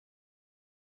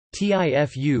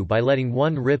TIFU by letting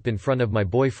one rip in front of my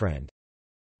boyfriend.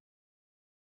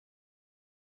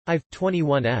 I've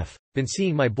 21F been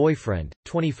seeing my boyfriend,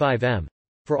 25M,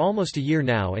 for almost a year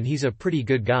now, and he's a pretty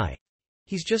good guy.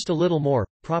 He's just a little more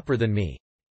proper than me.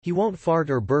 He won't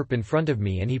fart or burp in front of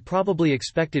me, and he probably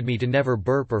expected me to never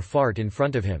burp or fart in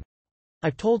front of him.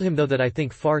 I've told him though that I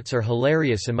think farts are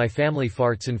hilarious, and my family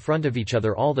farts in front of each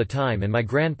other all the time, and my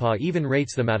grandpa even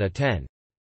rates them out of 10.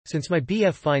 Since my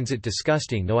BF finds it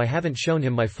disgusting, though I haven't shown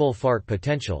him my full fart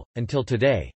potential, until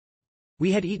today.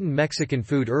 We had eaten Mexican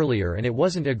food earlier and it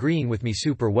wasn't agreeing with me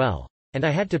super well, and I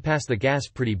had to pass the gas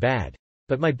pretty bad.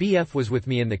 But my BF was with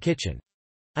me in the kitchen.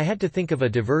 I had to think of a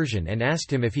diversion and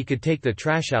asked him if he could take the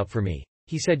trash out for me.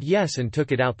 He said yes and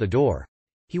took it out the door.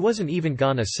 He wasn't even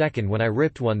gone a second when I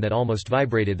ripped one that almost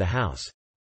vibrated the house.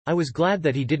 I was glad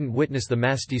that he didn't witness the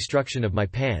mass destruction of my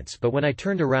pants, but when I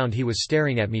turned around he was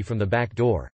staring at me from the back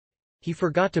door. He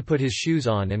forgot to put his shoes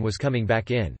on and was coming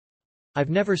back in. I've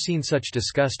never seen such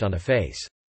disgust on a face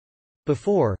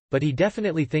before, but he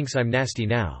definitely thinks I'm nasty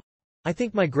now. I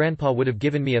think my grandpa would have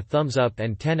given me a thumbs up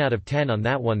and 10 out of 10 on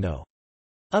that one though.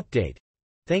 Update.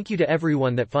 Thank you to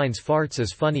everyone that finds farts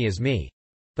as funny as me.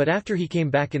 But after he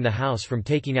came back in the house from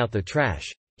taking out the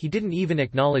trash, he didn't even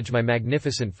acknowledge my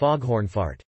magnificent foghorn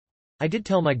fart. I did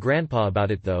tell my grandpa about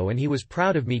it though, and he was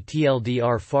proud of me.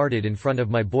 TLDR farted in front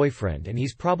of my boyfriend, and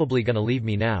he's probably gonna leave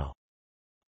me now.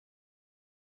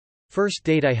 First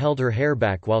date, I held her hair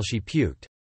back while she puked.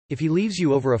 If he leaves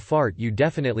you over a fart, you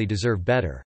definitely deserve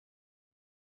better.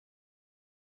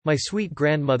 My sweet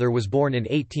grandmother was born in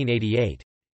 1888.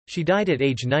 She died at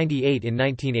age 98 in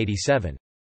 1987.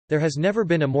 There has never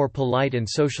been a more polite and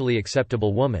socially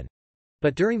acceptable woman.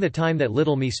 But during the time that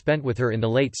little me spent with her in the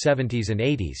late 70s and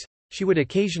 80s, she would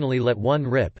occasionally let one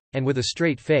rip, and with a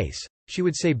straight face, she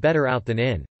would say better out than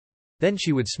in. Then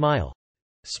she would smile.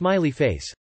 Smiley face.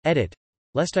 Edit.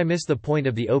 Lest I miss the point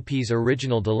of the OP's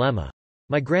original dilemma.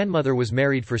 My grandmother was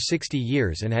married for 60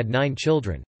 years and had 9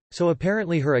 children, so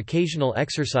apparently her occasional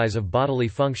exercise of bodily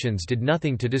functions did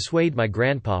nothing to dissuade my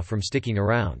grandpa from sticking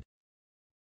around.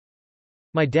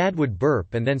 My dad would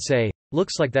burp and then say,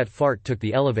 "Looks like that fart took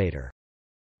the elevator."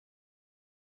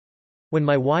 When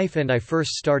my wife and I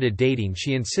first started dating,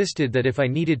 she insisted that if I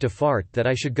needed to fart that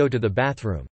I should go to the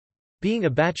bathroom. Being a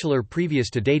bachelor previous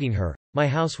to dating her, my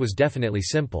house was definitely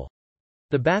simple.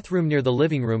 The bathroom near the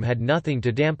living room had nothing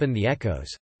to dampen the echoes.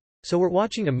 So we're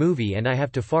watching a movie and I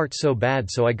have to fart so bad,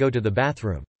 so I go to the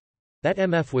bathroom. That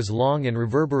MF was long and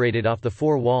reverberated off the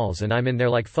 4 walls, and I'm in there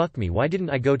like, fuck me, why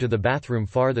didn't I go to the bathroom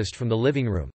farthest from the living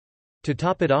room? To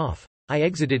top it off, I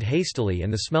exited hastily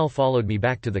and the smell followed me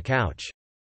back to the couch.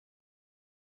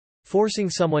 Forcing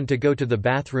someone to go to the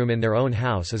bathroom in their own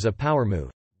house is a power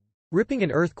move. Ripping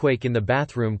an earthquake in the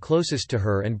bathroom closest to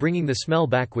her and bringing the smell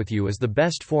back with you is the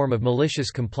best form of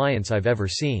malicious compliance I've ever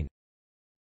seen.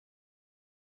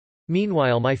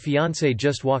 Meanwhile, my fiancé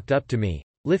just walked up to me,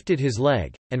 lifted his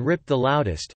leg, and ripped the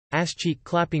loudest, ass-cheek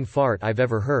clapping fart I've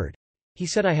ever heard. He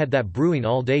said I had that brewing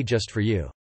all day just for you.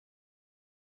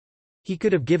 He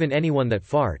could have given anyone that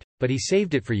fart, but he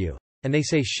saved it for you. And they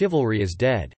say chivalry is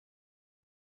dead.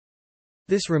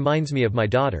 This reminds me of my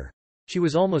daughter. She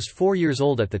was almost 4 years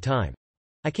old at the time.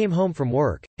 I came home from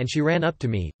work, and she ran up to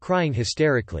me, crying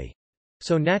hysterically.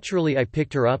 So naturally I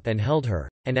picked her up and held her,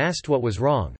 and asked what was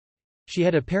wrong. She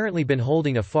had apparently been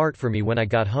holding a fart for me when I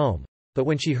got home, but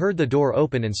when she heard the door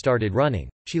open and started running,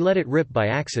 she let it rip by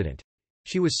accident.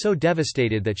 She was so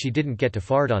devastated that she didn't get to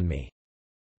fart on me.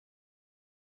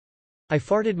 I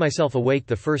farted myself awake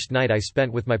the first night I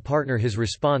spent with my partner. His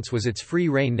response was, "It's free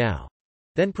reign now."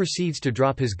 Then proceeds to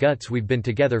drop his guts. We've been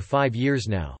together 5 years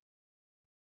now.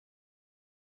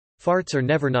 Farts are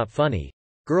never not funny.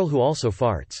 Girl who also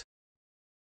farts.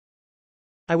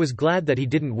 I was glad that he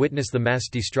didn't witness the mass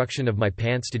destruction of my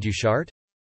pants. Did you shart?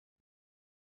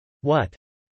 What?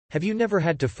 Have you never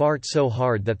had to fart so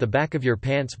hard that the back of your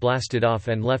pants blasted off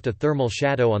and left a thermal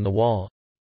shadow on the wall?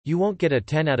 You won't get a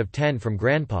 10 out of 10 from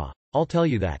Grandpa, I'll tell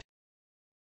you that.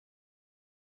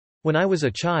 When I was a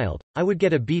child, I would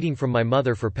get a beating from my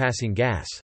mother for passing gas.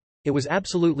 It was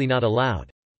absolutely not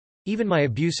allowed. Even my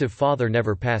abusive father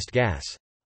never passed gas.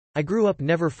 I grew up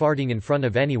never farting in front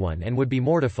of anyone and would be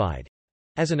mortified.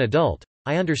 As an adult,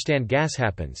 I understand gas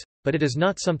happens, but it is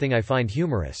not something I find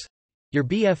humorous. Your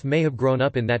BF may have grown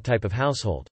up in that type of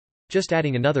household. Just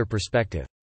adding another perspective.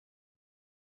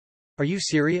 Are you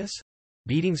serious?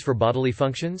 Beatings for bodily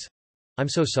functions? I'm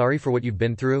so sorry for what you've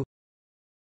been through.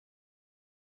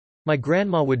 My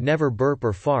grandma would never burp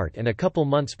or fart, and a couple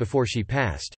months before she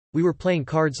passed, we were playing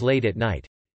cards late at night.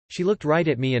 She looked right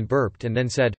at me and burped and then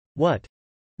said, "What?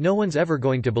 No one's ever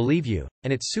going to believe you,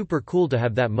 and it's super cool to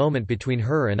have that moment between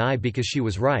her and I because she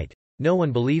was right. No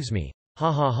one believes me.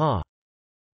 Ha ha ha.